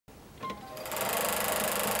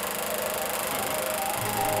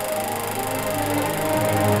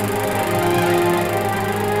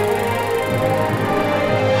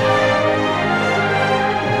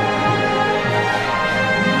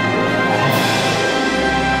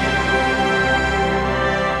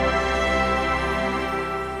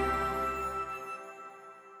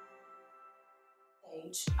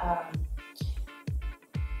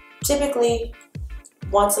typically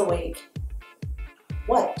once a week.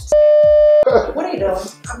 What? What are you doing?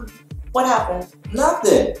 What happened?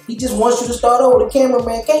 Nothing. He just wants you to start over. The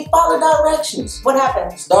cameraman can't follow directions. What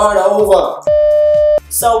happened? Start over.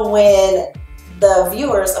 So when the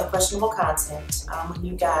viewers of questionable content,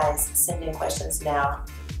 you guys send in questions now,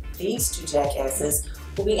 these two jackasses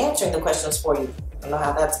will be answering the questions for you. I don't know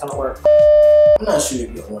how that's gonna work. I'm not sure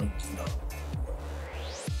if you want to know.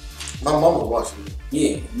 My mama watching me.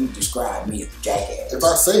 Yeah, you describe me as a jackass. If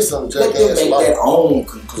I say something Let jackass, them make like, their own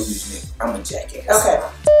conclusion. I'm a jackass. Okay.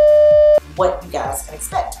 What you guys can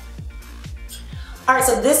expect. All right,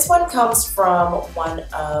 so this one comes from one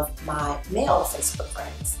of my male Facebook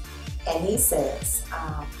friends. And he says,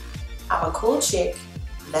 I'm a cool chick.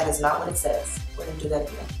 That is not what it says. We're gonna do that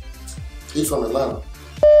again. he's from Atlanta.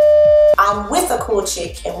 I'm with a cool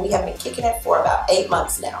chick and we have been kicking it for about 8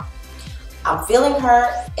 months now. I'm feeling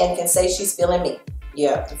her and can say she's feeling me.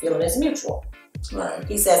 Yeah, the feeling is mutual. Right.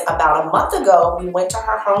 He says, about a month ago, we went to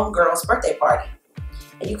her homegirl's birthday party.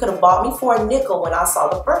 And you could have bought me for a nickel when I saw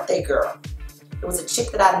the birthday girl. It was a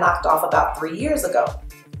chick that I knocked off about 3 years ago.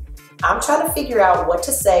 I'm trying to figure out what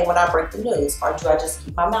to say when I break the news, or do I just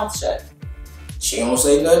keep my mouth shut? She don't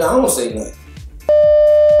say nothing, I don't say nothing.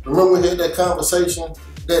 Remember we had that conversation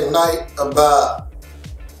that night about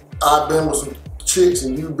I've been with some chicks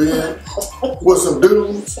and you been with some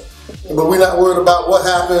dudes, but we're not worried about what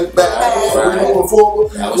happened back then. Right. We moving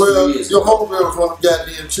forward. That was Well, 3 years your ago. homegirl was one of the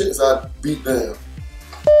goddamn chicks I beat down.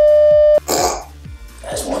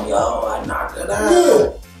 That's one of y'all, I knocked it out. Yeah.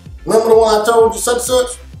 Remember the one I told you such and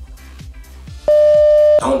such?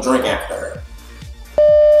 Don't drink after her.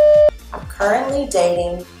 I'm currently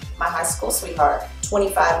dating my high school sweetheart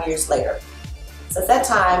 25 years later. Since that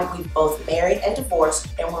time, we've both married and divorced,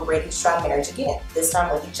 and we're ready to try marriage again, this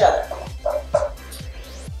time with each other.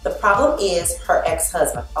 The problem is her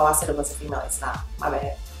ex-husband. Oh, I said it was a female, it's not, my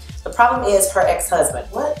bad. The problem is her ex-husband.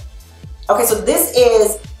 What? Okay, so this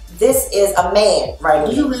is a man, right?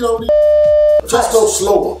 Did you read all these? Just go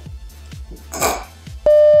slower.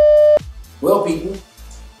 Well, people,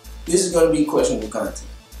 this is going to be questionable content.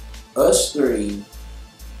 Us three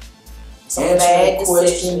Some bad answering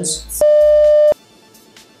decisions. questions.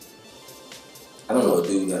 I don't know a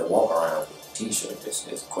dude that walk around with a t-shirt that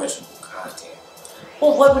says questionable content.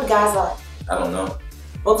 Well, what would guys like? I don't know.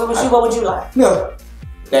 What would you like? No.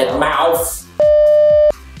 That mouth.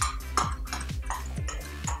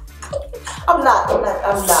 I'm not. Oh,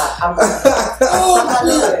 I'm not shit.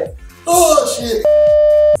 doing it. Oh, shit.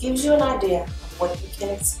 Gives you an idea of what you can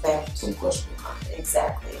expect. Some questionable content.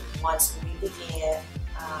 Exactly. Once we begin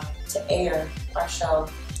to air our show,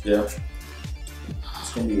 Yeah.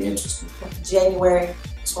 It's going to be interesting. January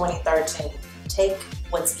 2013. Take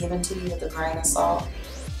what's given to you with a grain of salt.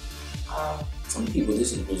 Some people,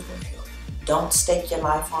 this is what's going to help. Don't stake your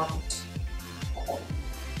life on it.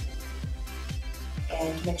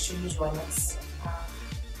 And make sure you join us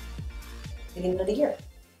beginning of the year.